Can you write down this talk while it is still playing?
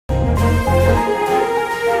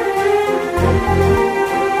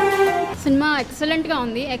ఎక్సలెంట్గా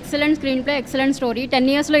ఉంది. Excellent screen play, excellent story. 10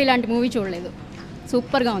 ఇయర్స్లో ఇలాంటి మూవీ చూడలేదు.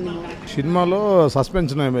 సూపర్గా ఉంది మూవీ. సినిమాలో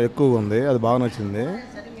సస్పెన్షన్ ఎక్కువగా ఉంది, అది బాగా నచ్చింది.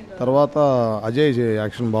 తర్వాత అజయ్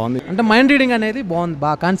యాక్షన్ బాగుంది. అంటే మైండ్ రీడింగ్ అనేది బాగుంది,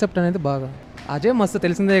 బాగా కాన్సెప్ట్ అనేది బాగా. అజయ్ మస్తు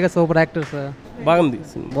తెలిసిందే కదా, సూపర్ యాక్టర్ సార్. బాగుంది,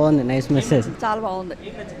 బాగుంది, నైస్ మెసేజ్. చాలా బాగుంది.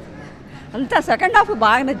 అంతా సెకండ్ హాఫ్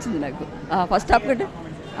బాగా నచ్చింది నాకు. ఫస్ట్ హాఫ్ కంటే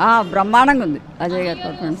బ్రహ్మాండంగా ఉంది అజయ్ గారి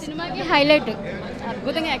పర్ఫార్మెన్స్. సినిమాకి హైలైట్,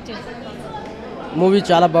 అద్భుతంగా యాక్ట్ చేశారు. మూవీ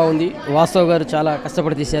చాలా బాగుంది. వాస్తవ్ గారు చాలా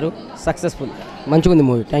కష్టపడి తీశారు, సక్సెస్ఫుల్, మంచిగా ఉంది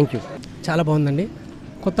మూవీ. Thank you. చాలా బాగుందండి.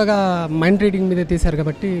 కొత్తగా మైండ్ రీడింగ్ మీద తీశారు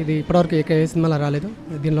కాబట్టి ఇది ఇప్పటివరకు ఏ సినిమాలో రాలేదు.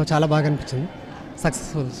 దీనిలో చాలా బాగా అనిపించింది,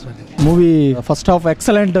 successful story. Movie first half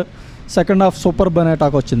excellent, second half super bun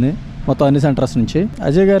talk వచ్చింది మొత్తం అన్ని సెంటర్స్ నుంచి.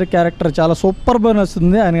 అజయ్ గారి క్యారెక్టర్ చాలా సూపర్ బన్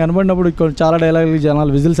వస్తుంది. ఆయన కనబడినప్పుడు చాలా డైలాగులు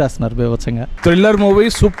జనాలు విజిల్స్ వేస్తున్నారు బీభత్సంగా. థ్రిల్లర్ మూవీ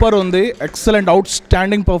సూపర్ ఉంది. Excellent, out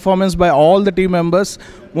standing performance by all the team members.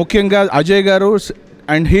 ముఖ్యంగా అజయ్ గారు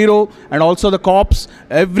and hero and also the cops,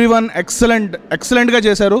 everyone ఎక్సలెంట్గా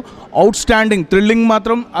చేశారు. అవుట్ స్టాండింగ్, థ్రిల్లింగ్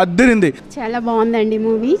మాత్రం అద్దిరింది. చాలా బాగుందండి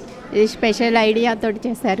మూవీ. ఇది స్పెషల్ ఐడియా తోటి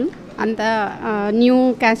చేశారు. అంత న్యూ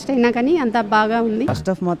క్యాస్ట్ అయినా కానీ అంత బాగా ఉంది.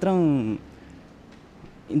 ఫస్ట్ హాఫ్ మాత్రం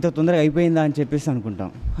ఇంత తొందరగా అయిపోయిందా అని చెప్పేసి అనుకుంటాం.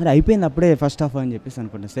 అది అయిపోయింది అప్పుడే ఫస్ట్ హాఫ్ అని చెప్పేసి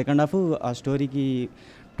అనుకుంటాం. సెకండ్ హాఫ్ ఆ స్టోరీకి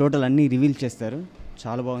టోటల్ అన్నీ రివీల్ చేస్తారు.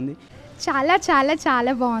 చాలా బాగుంది. చాలా చాలా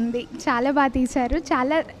చాలా బాగుంది. చాలా బాగా తీశారు.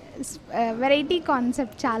 చాలా వెరైటీ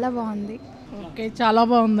కాన్సెప్ట్, చాలా బాగుంది. ఓకే, చాలా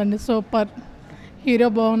బాగుందండి. సూపర్. హీరో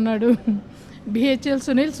బాగున్నాడు. బిహెచ్ఎల్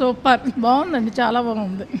సునీల్ సూపర్, బాగుందండి, చాలా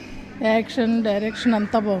బాగుంది. యాక్షన్, డైరెక్షన్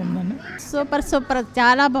అంతా బాగుందండి. సూపర్ సూపర్,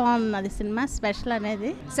 చాలా బాగున్నది సినిమా. స్పెషల్ అనేది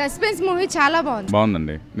సస్పెన్స్ మూవీ చాలా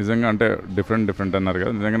బాగుందండి నిజంగా. అంటే డిఫరెంట్ అన్నారు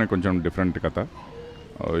కదా, నిజంగానే కొంచెం డిఫరెంట్ కథ,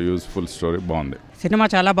 యూస్ఫుల్ స్టోరీ, బాగుంది. సినిమా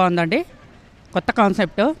చాలా బాగుందండి. కొత్త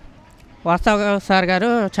కాన్సెప్ట్, వాస్తవ్ సార్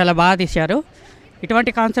గారు చాలా బాగా తీశారు.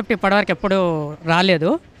 ఇటువంటి కాన్సెప్ట్ ఇప్పటివరకు ఎప్పుడు రాలేదు.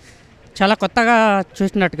 చాలా కొత్తగా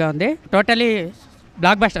చూసినట్టుగా ఉంది. Totally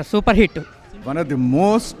block buster, super hit. One of the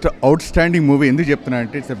most out standing movie. ఎందుకు చెప్తున్నా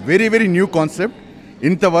అంటే it's very very new concept.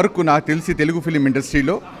 ఇంతవరకు నాకు తెలిసి తెలుగు ఫిలిం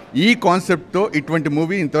ఇండస్ట్రీలో ఈ కాన్సెప్ట్తో ఇటువంటి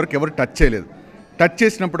మూవీ ఇంతవరకు ఎవరు టచ్ చేయలేదు. టచ్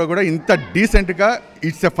చేసినప్పుడు కూడా ఇంత డీసెంట్గా,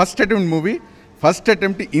 it's a first attempt movie. First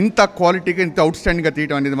attempt ఇంత క్వాలిటీగా, ఇంత అవుట్ స్టాండింగ్గా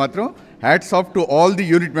తీయడం అనేది మాత్రం hats off to all the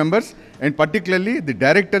unit members and particularly the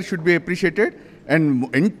director should be appreciated and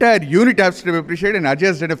entire unit has to be appreciated, and Ajay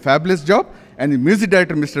has done a fabulous job, and the music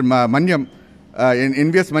director Mr. Manyam,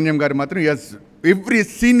 NVS Manyam garu matram, he has every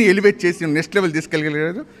scene elevate chesi next level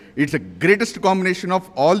తీసుకెళ్ళగలిగారు. It's a greatest combination of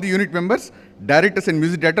all the unit members, directors and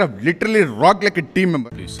music director have literally rocked like a team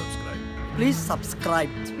member. Please subscribe. Please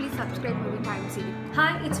subscribe. Please subscribe Movietimecinema.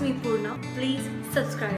 Hi, it's me Purna. Please subscribe.